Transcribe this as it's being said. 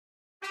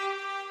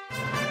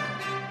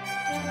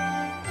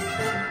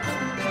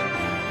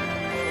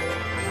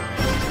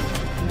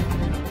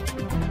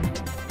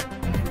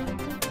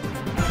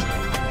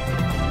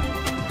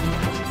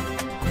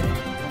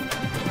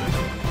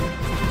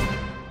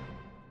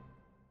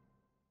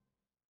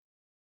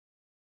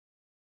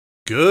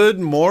Good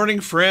morning,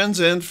 friends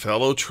and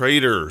fellow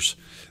traders.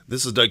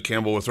 This is Doug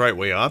Campbell with Right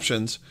Way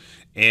Options,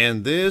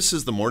 and this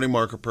is the morning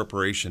market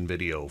preparation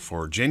video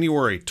for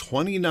January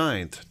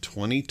 29th,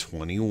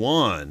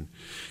 2021.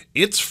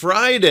 It's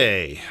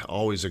Friday,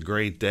 always a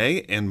great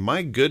day, and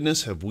my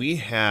goodness, have we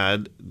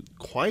had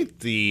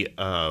quite the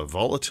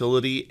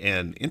volatility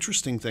and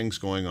interesting things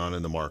going on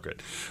in the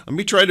market. Let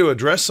me try to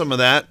address some of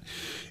that,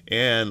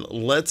 and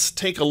let's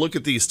take a look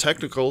at these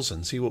technicals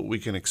and see what we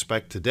can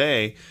expect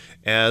today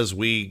as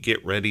we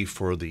get ready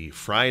for the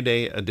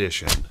Friday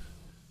edition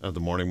of the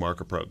Morning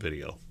Market Prep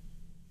video.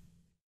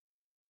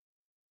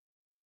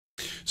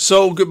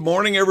 So good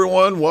morning,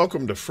 everyone.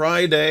 Welcome to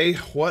Friday.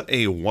 What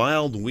a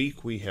wild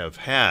week we have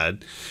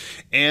had.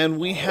 And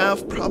we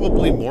have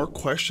probably more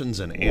questions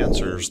and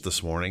answers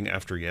this morning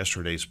after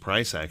yesterday's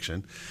price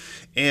action.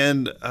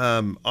 And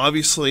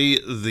obviously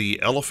the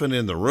elephant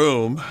in the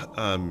room,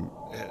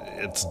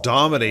 it's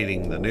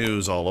dominating the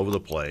news all over the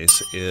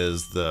place,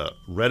 is the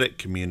Reddit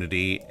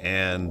community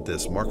and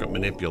this market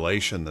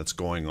manipulation that's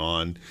going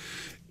on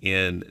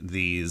in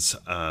these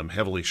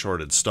heavily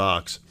shorted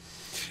stocks.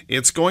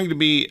 It's going to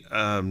be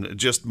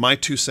just my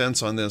 2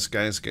 cents on this,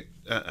 guys.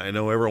 I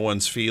know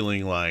everyone's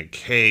feeling like,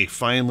 hey,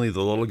 finally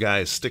the little guy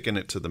is sticking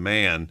it to the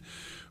man.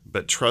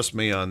 But trust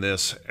me on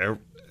this,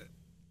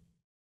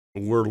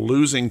 we're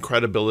losing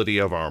credibility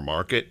of our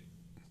market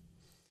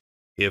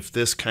if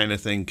this kind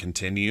of thing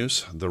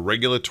continues. The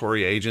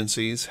regulatory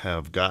agencies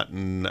have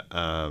gotten,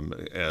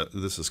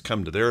 this has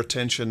come to their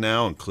attention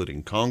now,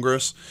 including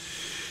Congress.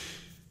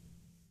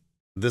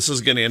 This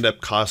is going to end up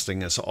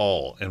costing us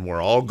all, and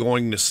we're all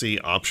going to see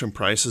option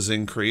prices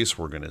increase.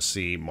 We're going to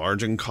see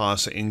margin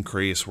costs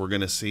increase. We're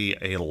going to see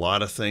a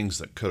lot of things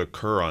that could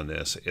occur on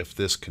this if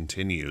this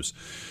continues.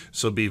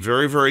 So be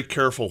very, very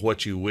careful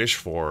what you wish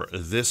for.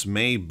 This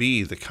may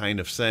be the kind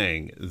of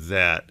thing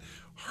that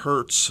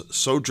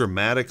so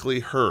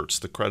dramatically hurts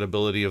the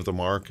credibility of the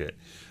market.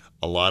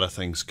 A lot of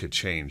things could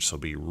change, so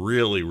be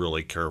really,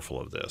 really careful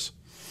of this.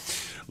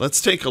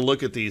 Let's take a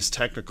look at these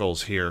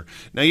technicals here.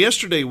 Now,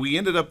 yesterday we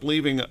ended up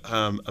leaving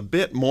a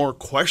bit more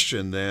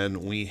question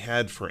than we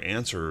had for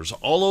answers.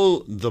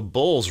 Although the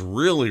bulls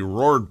really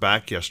roared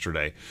back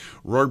yesterday,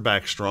 roared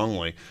back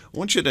strongly. I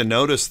want you to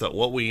notice that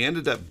what we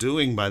ended up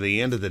doing by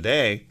the end of the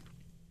day,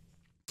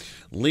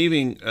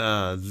 leaving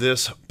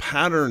this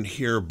pattern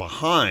here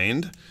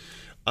behind,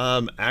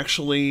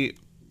 actually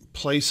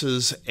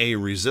places a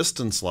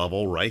resistance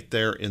level right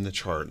there in the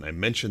chart. And I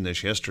mentioned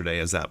this yesterday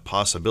as that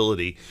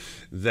possibility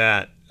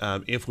that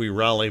if we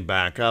rally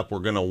back up, we're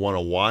going to want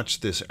to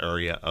watch this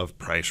area of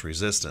price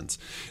resistance.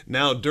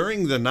 Now,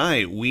 during the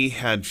night, we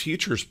had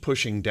futures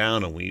pushing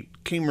down, and we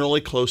came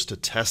really close to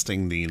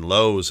testing the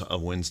lows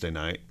of Wednesday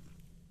night,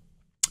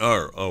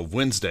 or of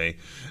Wednesday,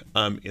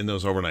 in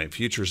those overnight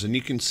futures. And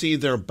you can see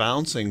they're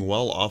bouncing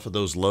well off of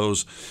those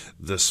lows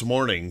this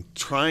morning,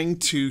 trying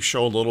to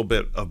show a little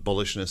bit of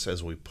bullishness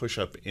as we push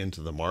up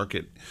into the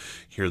market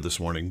here this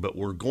morning. But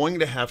we're going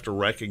to have to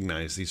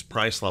recognize these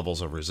price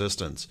levels of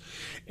resistance.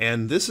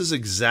 And this is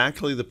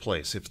exactly the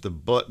place. If the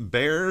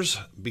bears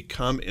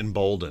become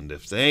emboldened,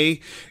 if they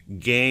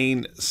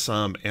gain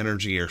some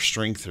energy or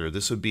strength here,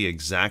 this would be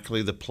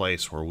exactly the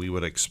place where we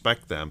would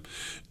expect them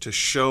to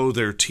show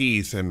their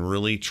teeth and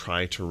really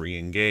try to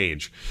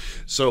re-engage.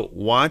 So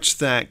watch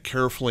that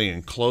carefully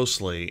and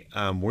closely.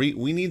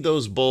 We need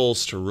those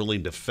bulls to really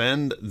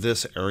defend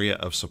this area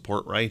of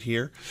support right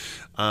here.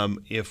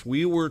 If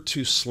we were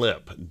to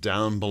slip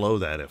down below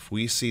that, if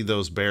we see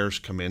those bears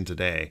come in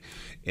today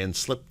and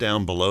slip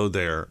down below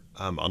there,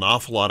 an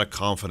awful lot of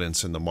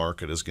confidence in the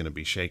market is going to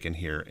be shaken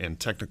here, and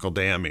technical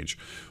damage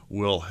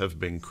will have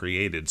been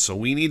created. So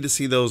we need to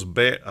see those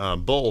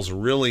bulls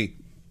really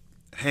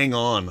hang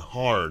on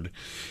hard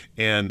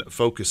and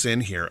focus in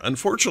here.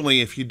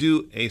 Unfortunately, if you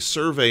do a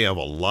survey of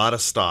a lot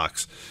of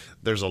stocks,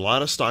 there's a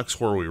lot of stocks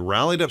where we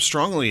rallied up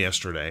strongly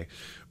yesterday,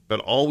 but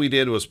all we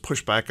did was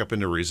push back up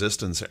into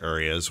resistance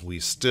areas. We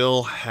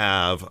still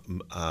have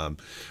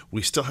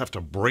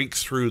to break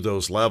through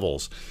those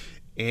levels.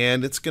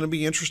 And it's going to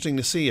be interesting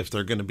to see if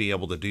they're going to be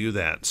able to do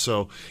that.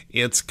 So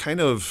it's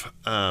kind of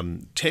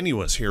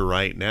tenuous here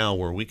right now,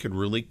 where we could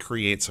really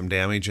create some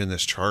damage in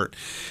this chart.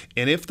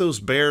 And if those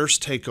bears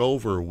take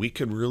over, we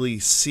could really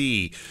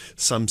see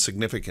some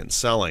significant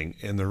selling.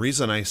 And the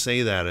reason I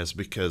say that is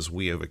because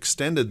we have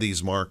extended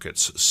these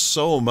markets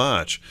so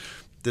much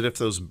that if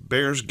those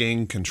bears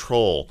gain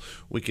control,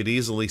 we could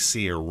easily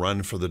see a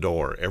run for the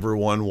door.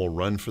 Everyone will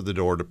run for the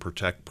door to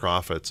protect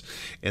profits,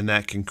 and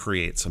that can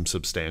create some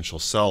substantial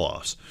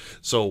sell-offs.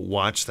 So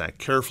watch that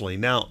carefully.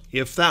 Now,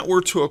 if that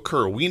were to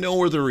occur, we know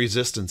where the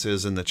resistance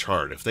is in the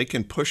chart. If they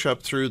can push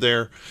up through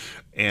there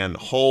and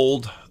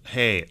hold,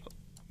 hey,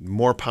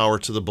 more power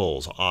to the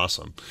bulls.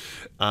 Awesome.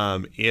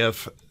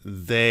 If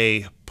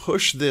they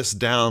push this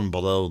down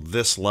below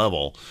this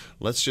level,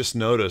 let's just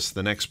notice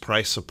the next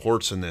price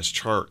supports in this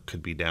chart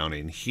could be down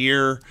in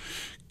here,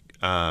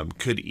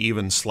 could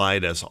even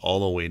slide us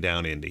all the way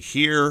down into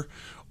here,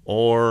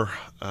 or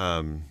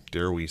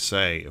dare we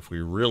say, if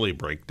we really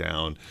break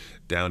down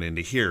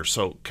into here.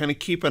 So kind of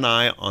keep an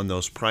eye on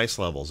those price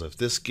levels. If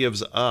this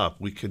gives up,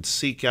 we could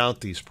seek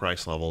out these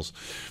price levels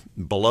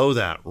below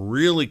that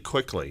really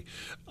quickly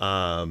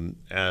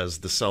as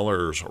the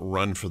sellers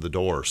run for the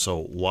door.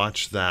 So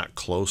watch that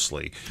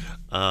closely.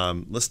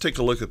 Let's take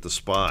a look at the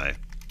SPY.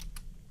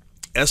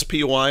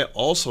 SPY,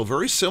 also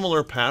very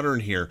similar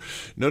pattern here.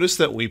 Notice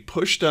that we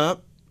pushed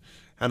up,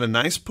 had a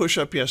nice push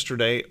up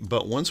yesterday,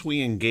 but once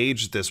we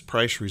engaged this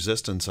price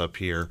resistance up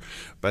here,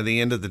 by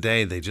the end of the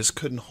day, they just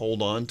couldn't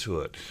hold on to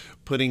it,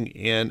 putting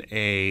in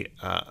a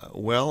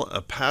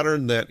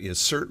pattern that is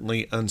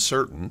certainly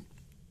uncertain,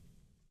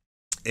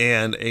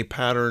 and a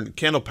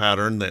candle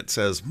pattern that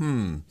says,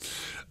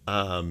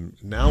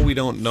 now we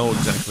don't know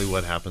exactly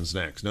what happens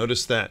next.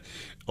 Notice that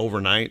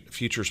overnight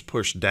futures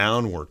pushed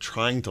down. We're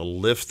trying to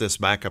lift this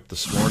back up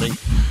this morning,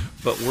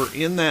 but we're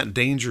in that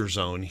danger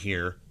zone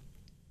here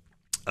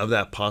of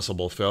that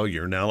possible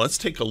failure. Now let's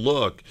take a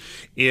look.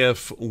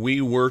 If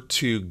we were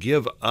to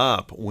give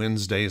up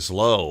Wednesday's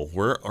low,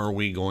 where are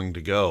we going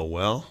to go?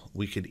 Well,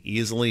 we could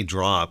easily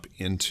drop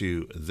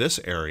into this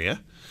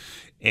area.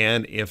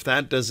 And if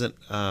that doesn't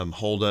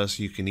hold us,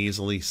 you can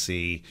easily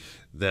see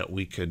that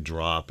we could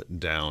drop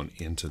down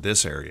into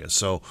this area.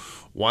 So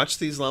watch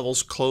these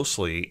levels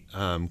closely.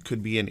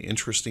 Could be an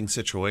interesting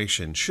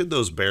situation should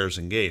those bears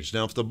engage.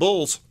 Now, if the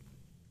bulls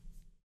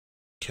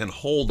can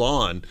hold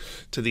on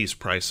to these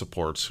price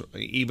supports,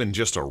 even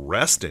just a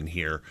rest in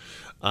here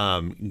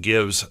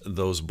gives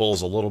those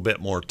bulls a little bit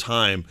more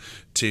time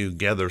to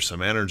gather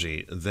some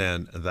energy,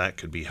 then that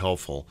could be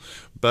helpful.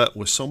 But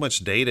with so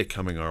much data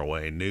coming our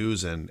way,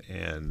 news and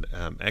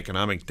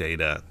economic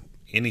data,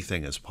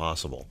 anything is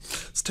possible.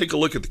 Let's take a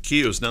look at the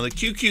Qs. Now the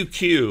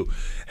QQQ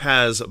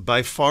has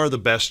by far the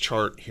best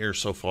chart here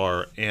so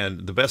far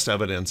and the best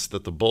evidence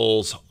that the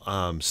bulls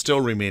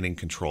still remain in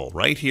control.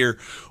 Right here,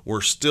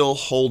 we're still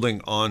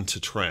holding on to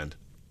trend.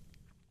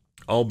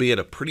 Albeit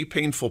a pretty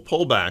painful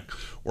pullback,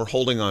 we're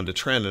holding on to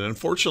trend. And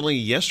unfortunately,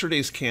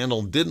 yesterday's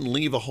candle didn't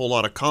leave a whole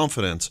lot of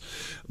confidence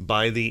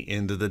by the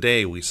end of the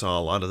day. We saw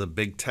a lot of the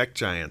big tech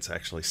giants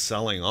actually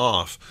selling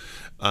off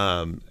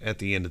at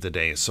the end of the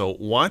day. So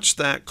watch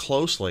that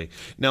closely.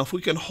 Now, if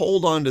we can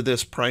hold on to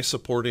this price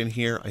support in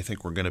here, I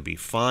think we're going to be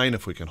fine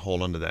if we can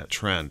hold on to that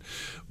trend.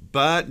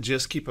 But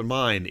just keep in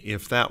mind,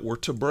 if that were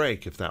to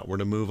break, if that were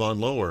to move on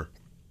lower,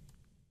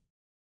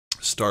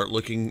 start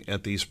looking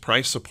at these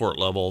price support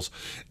levels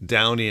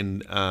down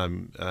in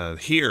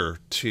here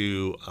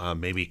to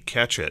maybe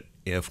catch it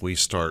if we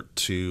start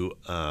to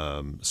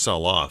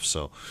sell off.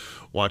 So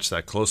watch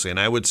that closely. And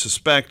I would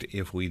suspect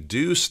if we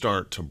do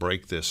start to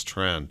break this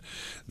trend,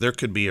 there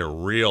could be a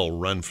real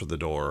run for the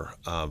door.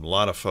 A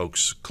lot of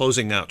folks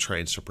closing out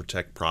trades to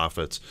protect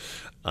profits.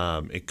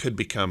 It could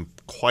become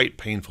quite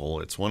painful.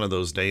 It's one of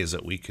those days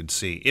that we could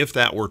see, if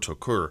that were to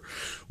occur,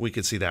 we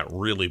could see that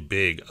really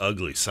big,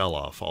 ugly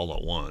sell-off all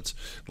at once.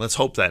 Let's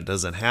hope that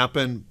doesn't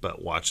happen,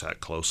 but watch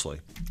that closely.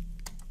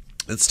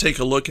 Let's take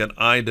a look at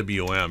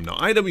IWM. Now,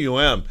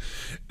 IWM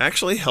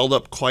actually held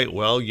up quite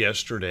well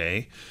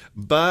yesterday,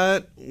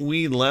 but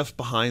we left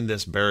behind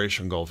this bearish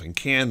engulfing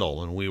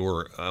candle, and we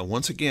were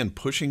once again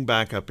pushing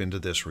back up into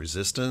this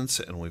resistance,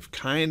 and we've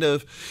kind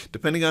of,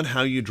 depending on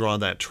how you draw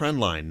that trend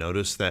line,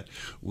 notice that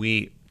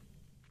we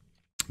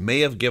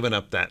may have given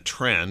up that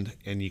trend,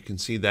 and you can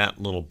see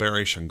that little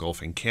bearish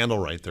engulfing candle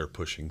right there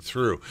pushing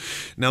through.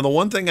 Now, the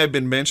one thing I've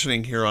been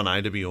mentioning here on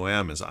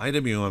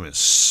IWM is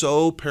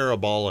so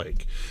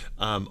parabolic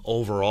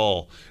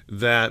overall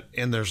that,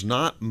 and there's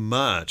not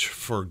much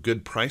for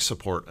good price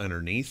support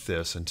underneath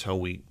this until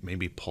we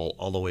maybe pull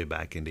all the way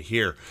back into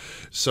here.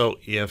 So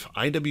if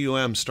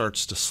IWM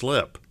starts to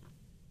slip,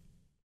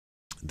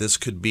 this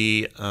could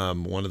be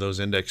one of those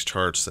index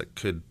charts that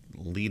could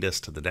lead us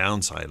to the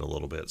downside a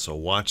little bit. So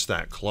watch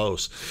that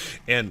close.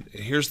 And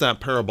here's that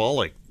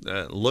parabolic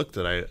look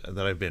that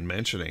I've been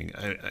mentioning.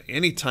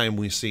 Anytime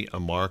we see a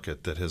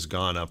market that has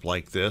gone up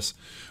like this,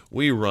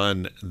 we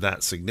run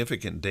that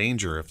significant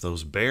danger. If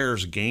those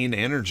bears gain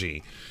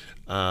energy,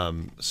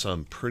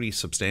 some pretty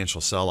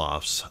substantial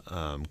sell-offs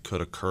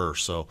could occur.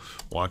 So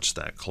watch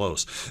that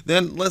close.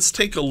 Then let's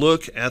take a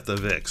look at the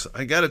VIX.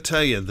 I got to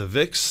tell you, the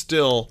VIX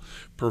still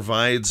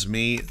provides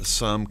me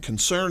some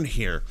concern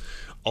here.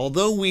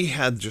 Although we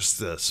had just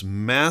this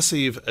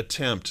massive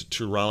attempt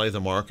to rally the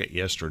market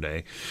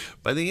yesterday,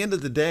 by the end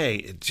of the day,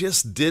 it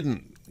just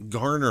didn't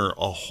garner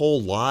a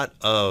whole lot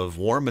of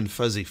warm and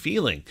fuzzy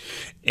feeling.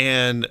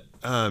 And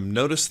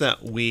notice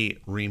that we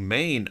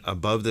remain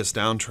above this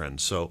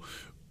downtrend. So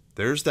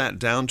there's that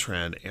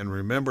downtrend. And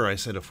remember, I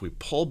said if we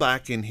pull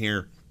back in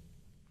here,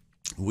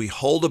 we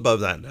hold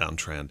above that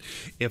downtrend.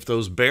 If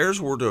those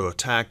bears were to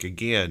attack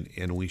again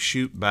and we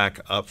shoot back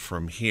up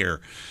from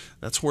here,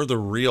 That's where the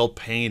real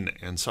pain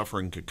and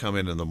suffering could come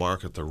into the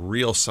market. The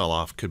real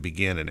sell-off could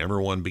begin and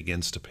everyone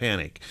begins to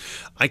panic.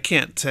 I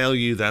can't tell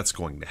you that's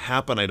going to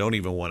happen. I don't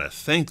even want to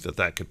think that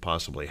that could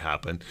possibly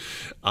happen,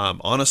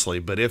 honestly.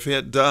 But if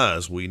it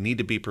does, we need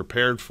to be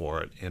prepared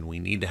for it and we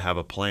need to have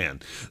a plan.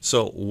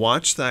 So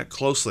watch that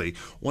closely.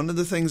 One of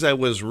the things I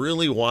was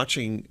really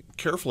watching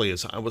carefully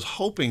is I was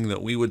hoping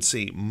that we would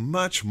see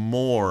much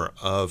more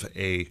of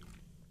a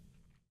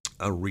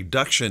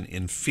reduction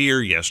in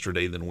fear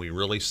yesterday than we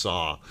really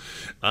saw.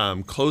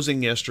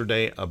 Closing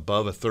yesterday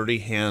above a 30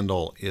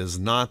 handle is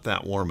not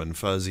that warm and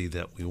fuzzy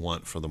that we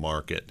want for the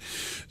market.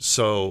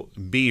 So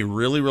be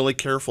really, really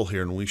careful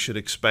here, and we should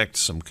expect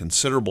some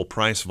considerable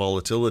price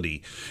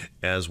volatility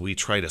as we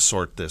try to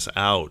sort this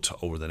out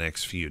over the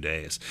next few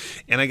days.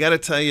 And I got to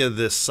tell you,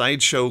 this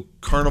sideshow,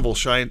 carnival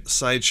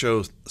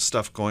sideshow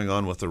stuff going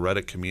on with the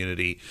Reddit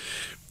community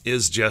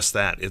is just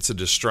that. It's a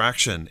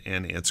distraction,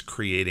 and it's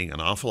creating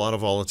an awful lot of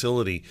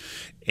volatility,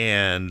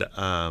 and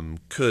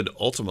could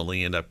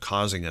ultimately end up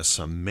causing us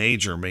some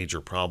major,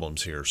 major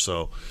problems here.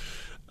 So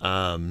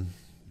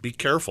be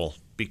careful.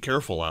 Be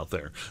careful out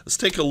there. Let's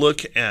take a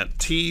look at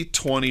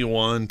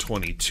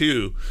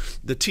T2122.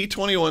 The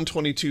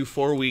T2122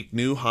 4-week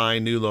new high,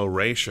 new low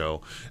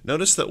ratio.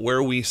 Notice that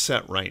where we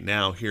set right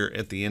now here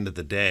at the end of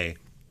the day,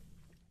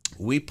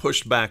 we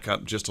pushed back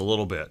up just a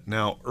little bit.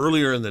 Now,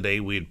 earlier in the day,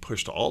 we had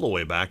pushed all the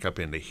way back up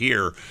into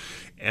here,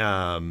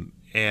 and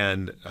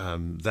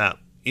that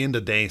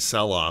end-of-day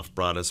sell-off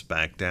brought us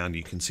back down.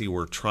 You can see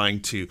we're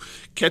trying to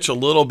catch a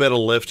little bit of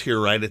lift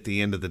here right at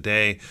the end of the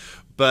day.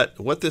 But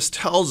what this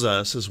tells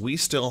us is we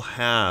still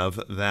have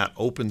that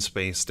open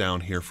space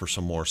down here for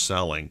some more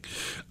selling.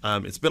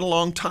 It's been a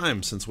long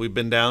time since we've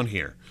been down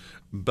here,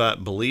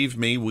 but believe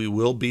me, we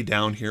will be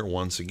down here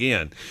once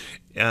again.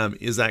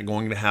 Is that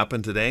going to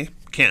happen today?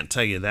 Can't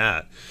tell you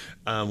that.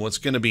 What's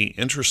going to be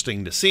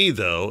interesting to see,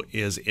 though,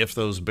 is if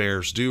those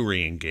bears do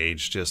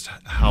re-engage, just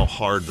how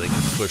hard they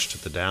can push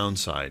to the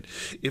downside.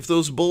 If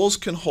those bulls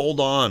can hold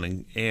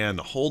on and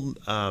hold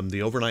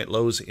the overnight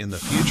lows in the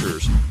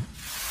futures,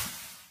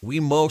 we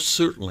most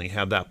certainly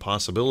have that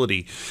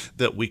possibility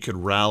that we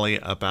could rally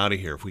up out of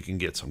here. If we can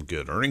get some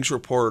good earnings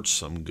reports,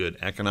 some good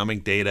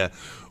economic data,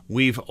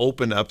 we've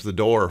opened up the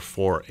door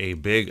for a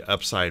big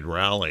upside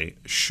rally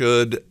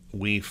should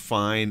we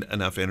find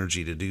enough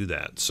energy to do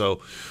that. So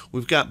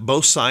we've got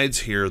both sides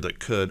here that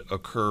could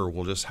occur.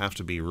 We'll just have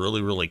to be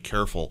really, really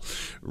careful.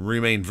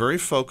 Remain very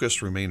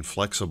focused, remain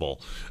flexible,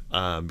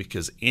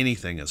 because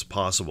anything is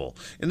possible.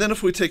 And then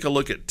if we take a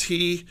look at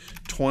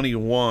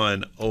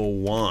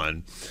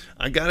T2101,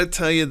 I got to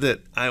tell you that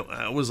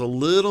I was a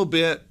little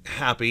bit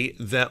happy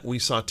that we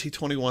saw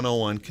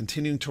T2101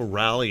 continuing to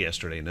rally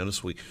yesterday.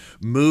 Notice we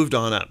moved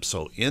on up.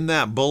 So in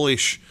that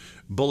bullish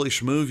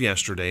move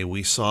yesterday,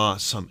 we saw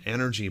some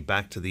energy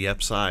back to the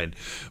upside.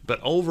 But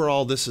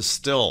overall, this is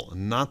still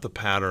not the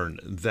pattern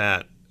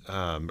that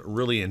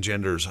really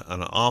engenders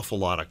an awful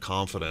lot of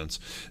confidence,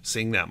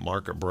 seeing that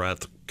market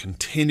breadth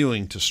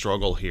continuing to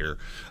struggle here,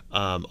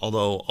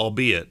 although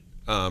albeit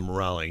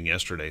rallying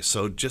yesterday.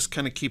 So just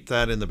kind of keep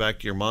that in the back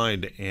of your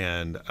mind,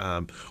 and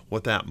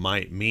what that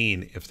might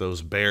mean if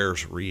those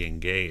bears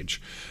re-engage.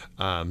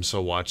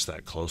 So watch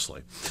that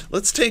closely.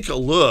 Let's take a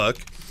look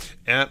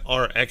at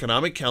our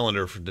economic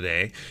calendar for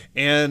today.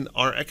 And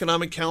our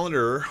economic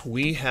calendar,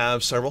 we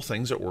have several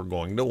things that we're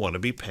going to want to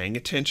be paying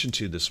attention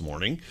to this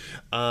morning.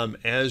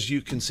 As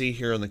you can see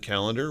here on the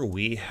calendar,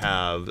 we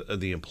have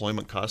the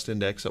employment cost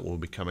index that will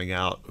be coming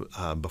out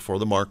before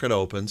the market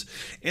opens.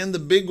 And the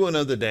big one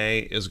of the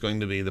day is going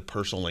to be the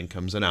personal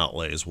incomes and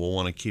outlays. We'll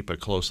want to keep a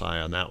close eye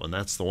on that one.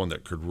 That's the one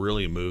that could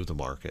really move the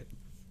market.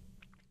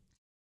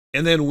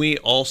 And then we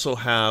also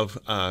have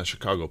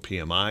Chicago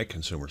PMI,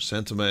 consumer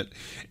sentiment,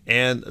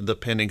 and the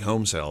pending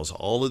home sales.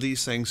 All of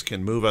these things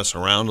can move us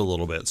around a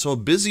little bit. So a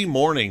busy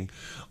morning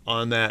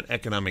on that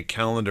economic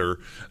calendar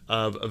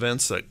of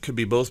events that could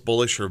be both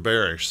bullish or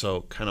bearish.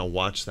 So kind of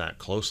watch that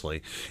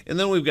closely. And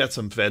then we've got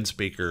some Fed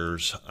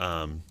speakers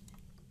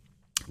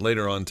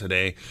later on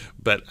today,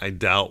 but I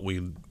doubt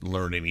we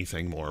learn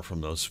anything more from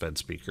those Fed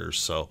speakers.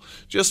 So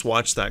just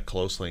watch that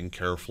closely and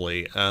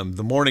carefully.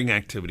 The morning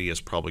activity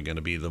is probably going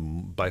to be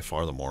by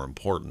far the more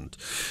important.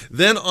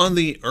 Then on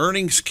the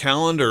earnings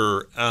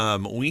calendar,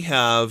 we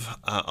have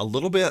a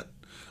little bit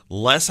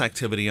less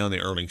activity on the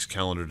earnings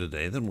calendar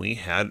today than we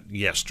had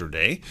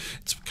yesterday.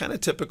 It's kind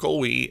of typical.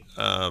 We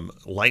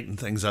lighten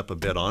things up a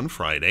bit on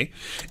Friday,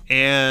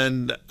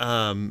 and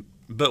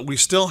but we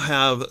still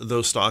have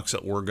those stocks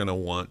that we're going to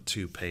want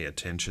to pay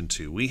attention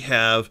to. We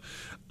have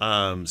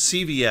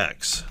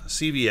CVX.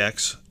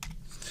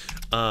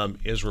 CVX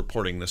is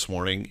reporting this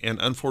morning, and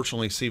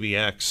unfortunately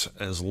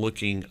CVX is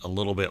looking a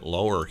little bit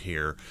lower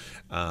here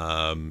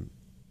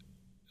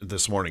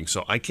this morning.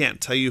 So I can't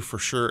tell you for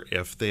sure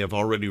if they have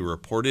already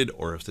reported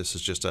or if this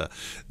is just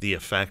the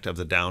effect of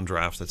the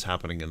downdraft that's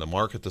happening in the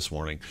market this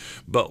morning.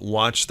 But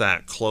watch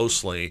that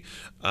closely.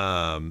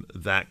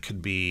 That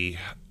could be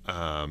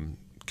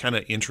kind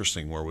of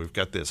interesting, where we've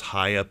got this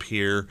high up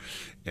here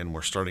and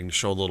we're starting to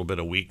show a little bit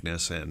of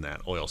weakness in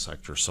that oil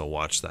sector, so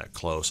watch that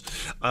close.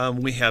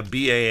 We have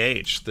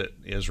BAH that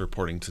is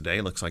reporting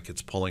today. Looks like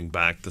it's pulling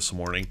back this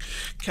morning.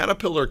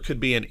 Caterpillar could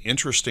be an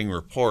interesting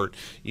report.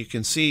 You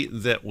can see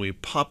that we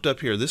popped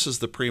up here. This is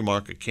the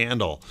pre-market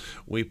candle.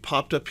 We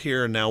popped up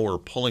here, and now we're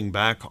pulling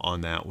back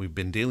on that. We've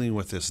been dealing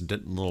with this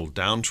little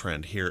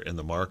downtrend here in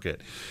the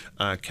market.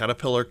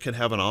 Caterpillar could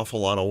have an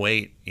awful lot of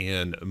weight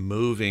in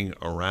moving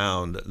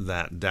around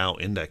that Dow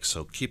index,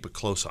 so keep a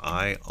close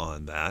eye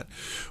on that.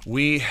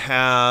 We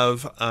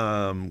have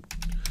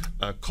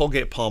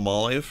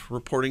Colgate-Palmolive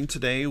reporting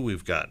today.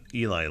 We've got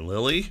Eli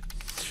Lilly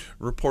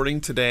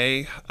reporting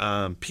today.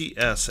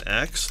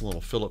 PSX,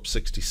 little Phillips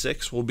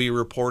 66, will be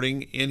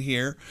reporting in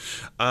here.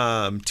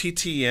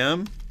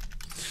 TTM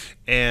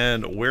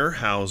and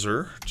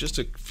Weyerhaeuser, just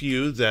a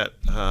few that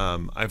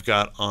I've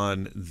got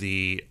on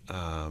the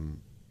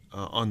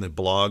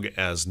blog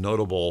as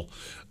notable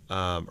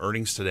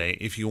earnings today.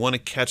 If you want to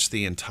catch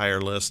the entire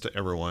list,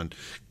 everyone,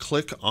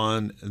 click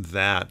on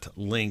that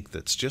link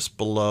that's just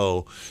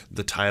below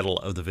the title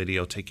of the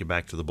video. Take you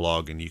back to the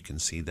blog, and you can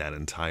see that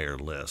entire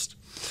list.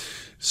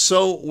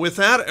 So with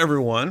that,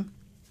 everyone,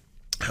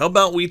 how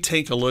about we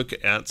take a look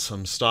at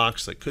some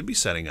stocks that could be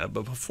setting up?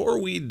 But before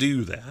we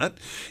do that,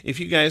 if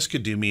you guys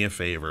could do me a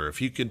favor,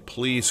 if you could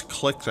please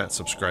click that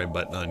subscribe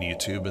button on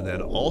YouTube, and then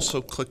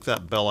also click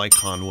that bell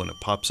icon when it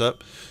pops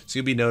up, so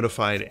you'll be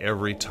notified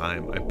every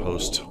time I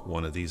post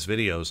one of these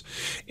videos.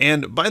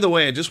 And by the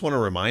way, I just want to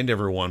remind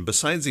everyone,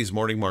 besides these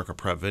morning market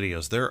prep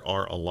videos, there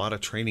are a lot of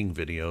training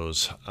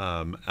videos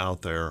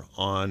out there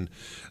on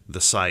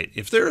the site.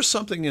 If there is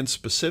something in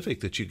specific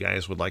that you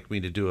guys would like me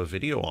to do a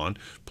video on,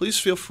 please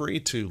feel free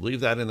to leave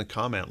that in the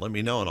comment. Let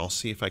me know, and I'll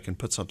see if I can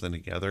put something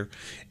together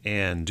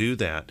and do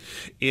that.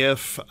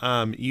 If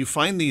you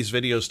find these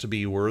videos to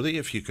be worthy,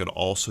 if you could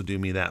also do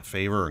me that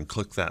favor and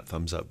click that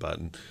thumbs up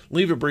button,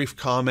 leave a brief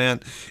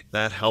comment.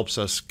 That helps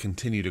us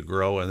continue to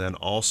grow. And then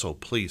also,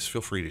 please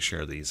feel free to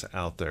share these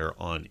out there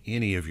on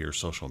any of your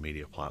social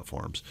media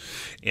platforms.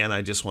 And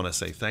I just want to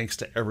say thanks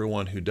to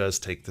everyone who does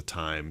take the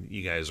time.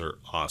 You guys are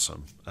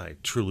awesome. I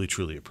truly,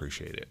 truly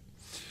appreciate it.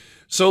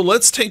 So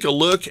let's take a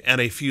look at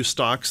a few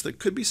stocks that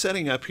could be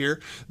setting up here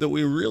that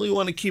we really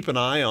want to keep an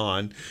eye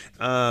on.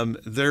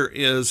 There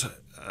is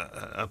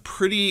a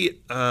pretty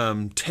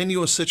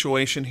tenuous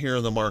situation here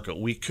in the market.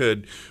 We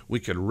could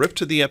rip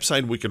to the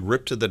upside, we could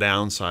rip to the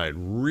downside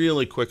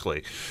really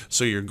quickly.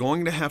 So you're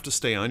going to have to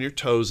stay on your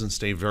toes and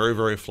stay very,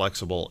 very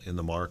flexible in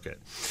the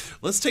market.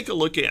 Let's take a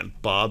look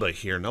at BABA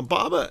here. Now,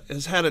 BABA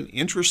has had an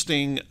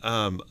interesting,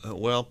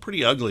 well,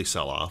 pretty ugly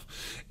sell-off.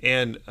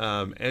 And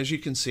as you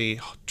can see,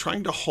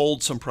 trying to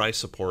hold some price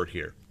support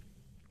here.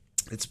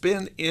 It's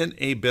been in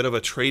a bit of a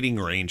trading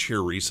range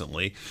here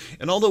recently.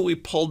 And although we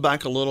pulled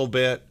back a little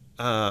bit,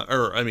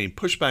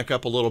 pushed back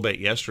up a little bit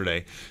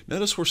yesterday,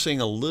 notice we're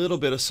seeing a little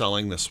bit of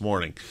selling this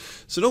morning.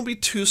 So don't be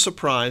too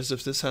surprised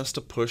if this has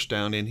to push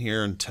down in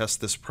here and test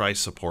this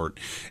price support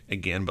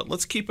again. But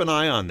let's keep an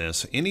eye on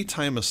this.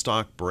 Anytime a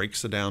stock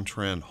breaks the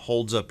downtrend,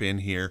 holds up in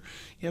here,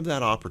 you have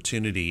that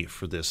opportunity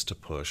for this to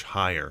push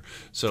higher.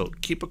 So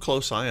keep a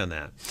close eye on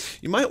that.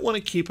 You might want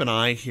to keep an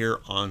eye here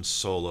on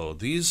Solo.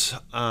 These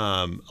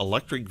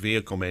electric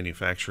vehicle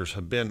manufacturers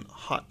have been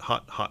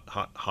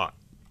hot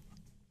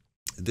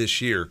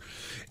this year.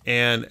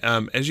 And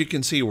as you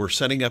can see, we're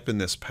setting up in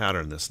this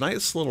pattern. This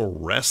nice little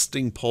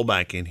resting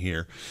pullback in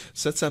here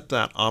sets up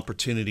that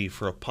opportunity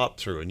for a pop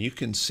through. And you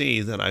can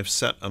see that I've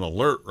set an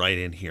alert right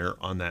in here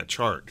on that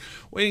chart,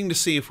 waiting to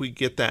see if we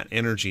get that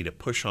energy to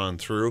push on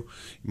through.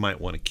 You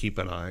might want to keep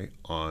an eye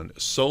on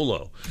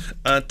Solo.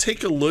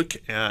 Take a look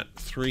at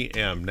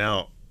 3M.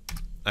 Now,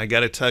 I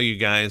got to tell you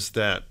guys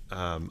that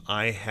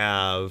I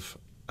have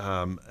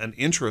an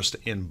interest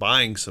in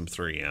buying some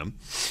 3M.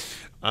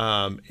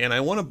 And I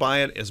want to buy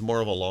it as more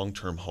of a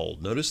long-term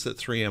hold. Notice that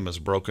 3M has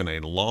broken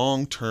a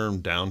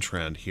long-term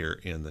downtrend here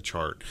in the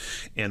chart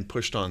and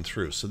pushed on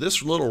through. So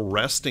this little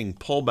resting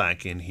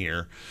pullback in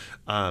here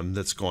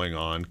that's going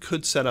on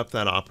could set up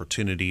that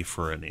opportunity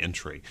for an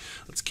entry.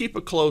 Let's keep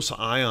a close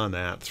eye on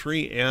that.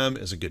 3M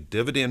is a good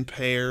dividend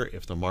payer.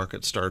 If the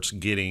market starts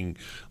getting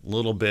a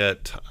little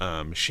bit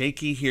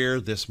shaky here,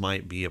 this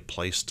might be a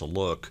place to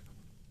look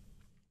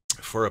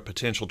for a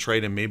potential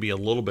trade and maybe a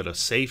little bit of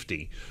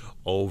safety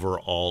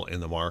overall in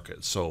the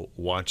market. So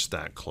watch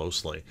that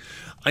closely.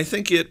 I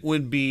think it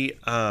would be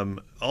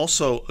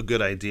also a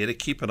good idea to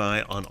keep an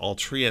eye on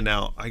Altria.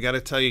 Now, I got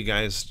to tell you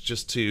guys,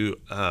 just to,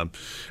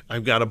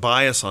 I've got a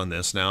bias on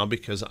this now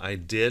because I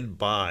did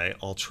buy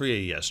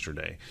Altria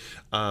yesterday.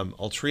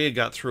 Altria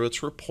got through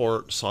its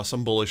report, saw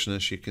some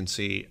bullishness. You can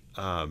see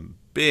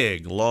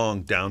big,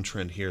 long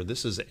downtrend here.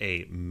 This is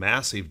a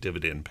massive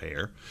dividend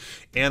payer.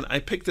 And I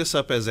picked this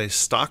up as a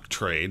stock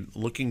trade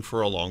looking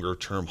for a longer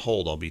term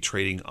hold. I'll be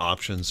trading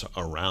options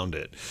around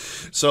it.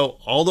 So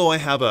although I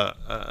have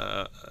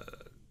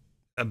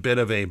a bit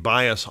of a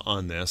bias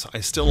on this.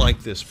 I still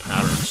like this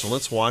pattern. So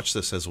let's watch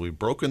this as we've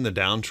broken the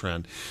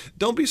downtrend.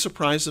 Don't be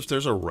surprised if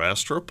there's a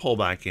rest or a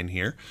pullback in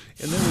here.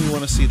 And then we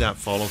want to see that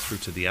follow through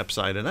to the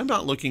upside. And I'm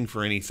not looking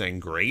for anything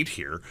great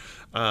here.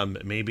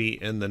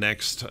 Maybe in the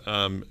next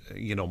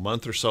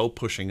month or so,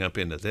 pushing up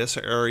into this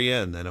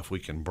area. And then if we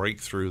can break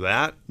through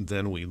that,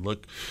 then we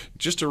look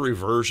just a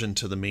reversion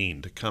to the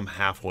mean to come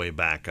halfway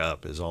back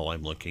up is all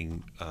I'm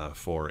looking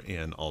for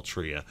in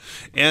Altria.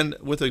 And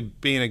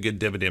with being a good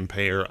dividend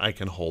payer, I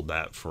can hold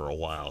that for a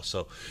while.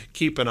 So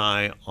keep an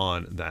eye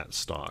on that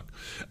stock.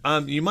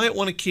 You might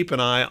want to keep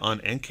an eye on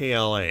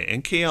NKLA.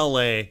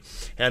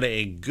 NKLA had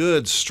a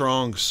good,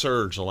 strong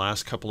surge the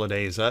last couple of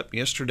days up.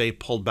 Yesterday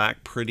pulled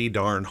back pretty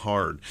darn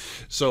hard.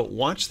 So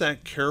watch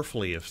that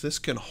carefully. If this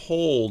can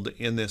hold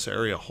in this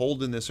area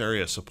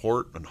of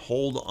support and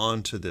hold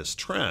on to this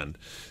trend,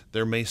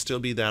 there may still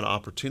be that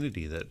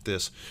opportunity that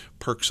this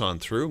perks on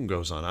through and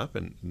goes on up.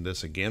 And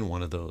this, again,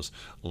 one of those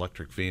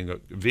electric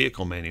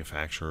vehicle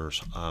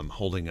manufacturers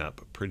holding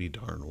up pretty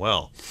darn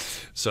well.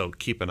 So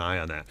keep an eye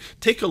on that.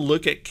 Take a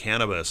look at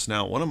cannabis.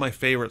 Now, one of my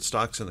favorite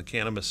stocks in the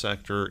cannabis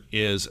sector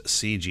is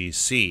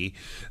CGC.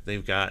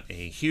 They've got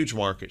a huge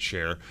market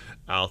share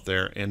out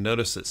there. And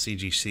notice that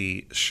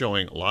CGC is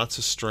showing lots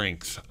of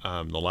strength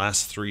the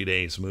last 3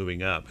 days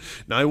moving up.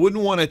 Now, I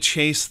wouldn't want to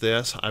chase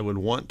this. I would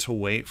want to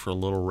wait for a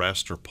little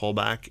rest or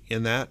pullback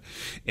in that.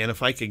 And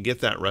if I could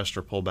get that rest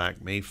or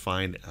pullback, may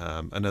find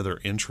another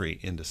entry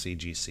into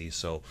CGC.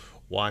 So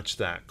watch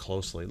that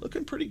closely.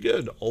 Looking pretty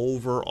good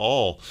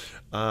overall.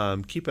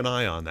 Keep an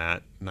eye on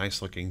that.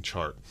 Nice looking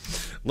chart.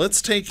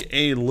 Let's take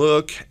a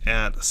look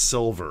at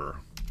silver.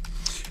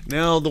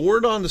 Now, the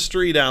word on the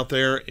street out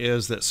there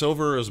is that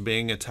silver is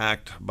being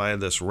attacked by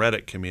this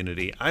Reddit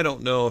community. I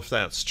don't know if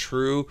that's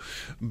true,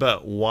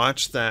 but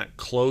watch that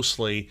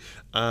closely.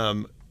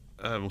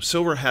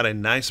 Silver had a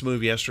nice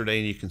move yesterday,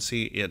 and you can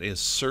see it is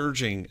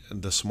surging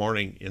this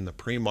morning in the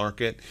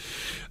pre-market.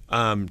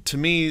 To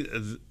me,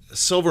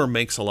 silver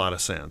makes a lot of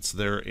sense.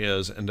 There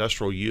is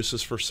industrial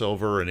uses for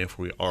silver, and if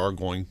we are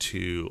going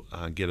to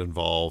get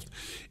involved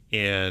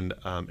in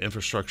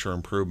infrastructure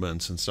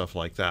improvements and stuff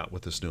like that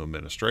with this new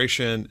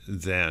administration,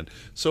 then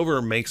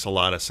silver makes a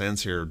lot of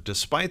sense here,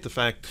 despite the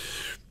fact,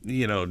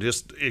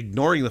 just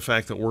ignoring the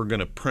fact that we're going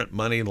to print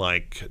money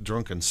like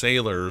drunken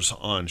sailors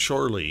on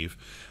shore leave.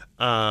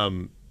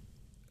 That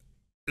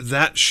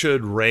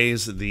should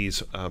raise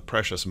these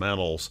precious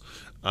metals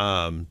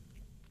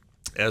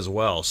as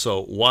well.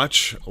 So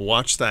watch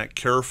that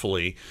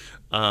carefully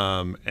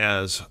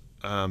as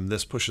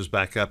this pushes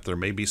back up. There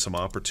may be some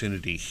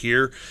opportunity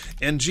here,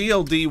 and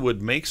GLD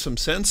would make some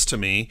sense to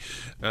me.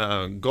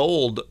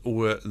 Gold,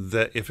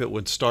 that if it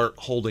would start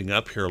holding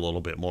up here a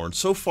little bit more, and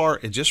so far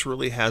it just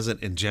really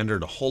hasn't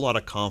engendered a whole lot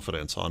of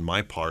confidence on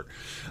my part.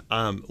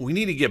 We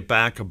need to get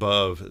back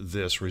above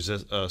this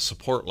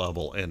support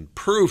level and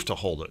prove to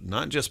hold it,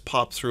 not just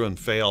pop through and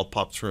fail,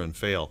 pop through and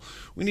fail.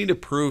 We need to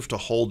prove to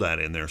hold that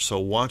in there. So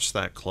watch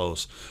that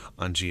close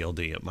on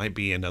GLD. It might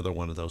be another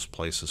one of those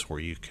places where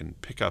you can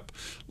pick up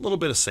a little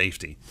bit of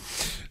safety.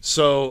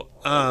 So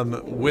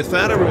with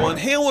that, everyone,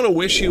 hey, I want to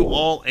wish you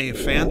all a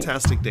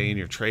fantastic day in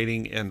your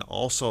trading, and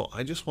also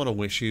I just want to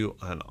wish you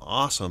an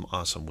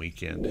awesome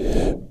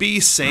weekend. Be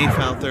safe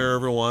out there,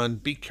 everyone.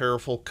 Be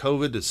careful.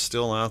 COVID is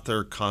still out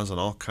there causing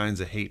all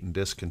kinds of hate and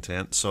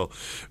discontent, so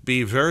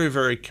be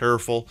very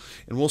careful,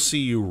 and we'll see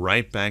you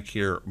right back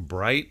here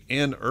bright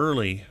and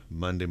early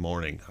Monday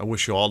morning. I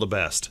wish you all the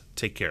best.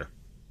 Take care.